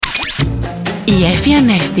Η Εφη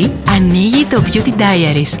Ανέστη ανοίγει το Beauty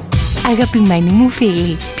Diaries. Αγαπημένοι μου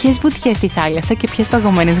φίλοι, ποιες βουτιές στη θάλασσα και ποιες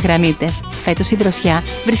παγωμένες γρανίτες. Φέτος η δροσιά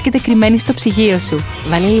βρίσκεται κρυμμένη στο ψυγείο σου.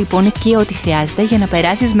 Βάλε λοιπόν εκεί ό,τι χρειάζεται για να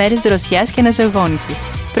περάσεις μέρες δροσιάς και αναζωογόνησης.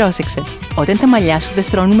 Πρόσεξε, όταν τα μαλλιά σου δεν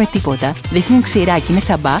στρώνουν με τίποτα, δείχνουν ξηρά και είναι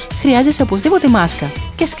θαμπά, χρειάζεσαι οπωσδήποτε μάσκα.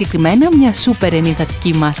 Και συγκεκριμένα μια σούπερ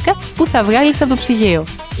ενυδατική μάσκα που θα βγάλεις από το ψυγείο.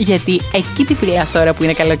 Γιατί εκεί τη φυλάς τώρα που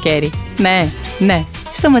είναι καλοκαίρι. Ναι.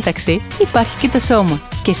 Στο μεταξύ υπάρχει και το σώμα.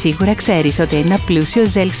 Και σίγουρα ξέρεις ότι ένα πλούσιο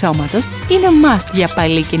ζέλ σώματος είναι must για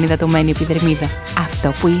παλή και ενυδατωμένη επιδερμίδα.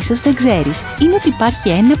 Αυτό που ίσως δεν ξέρεις είναι ότι υπάρχει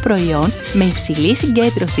ένα προϊόν με υψηλή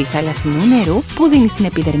συγκέντρωση θαλασσινού νερού που δίνει στην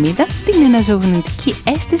επιδερμίδα την αναζωογονητική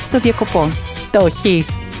αίσθηση των διακοπών. Το έχεις.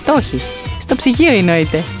 Στο ψυγείο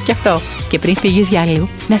εννοείται. Και αυτό. Και πριν φύγεις για αλλού,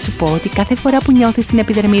 να σου πω ότι κάθε φορά που νιώθεις την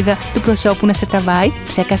επιδερμίδα του προσώπου να σε τραβάει,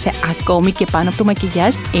 ψέκασε ακόμη και πάνω από το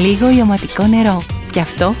μακιγιάζ λίγο ιωματικό νερό. Και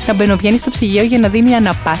αυτό θα μπαινοβγαίνει στο ψυγείο για να δίνει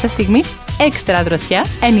ανά πάσα στιγμή έξτρα δροσιά,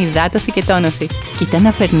 ενυδάτωση και τόνωση. Κοίτα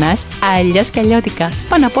να περνάς αλλιώς κι αλλιώτικα.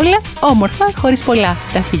 Πάνω απ' όλα όμορφα χωρίς πολλά.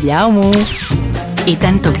 Τα φιλιά μου!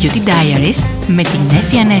 Ήταν το Beauty Diaries με την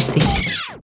Εφη Ανέστη.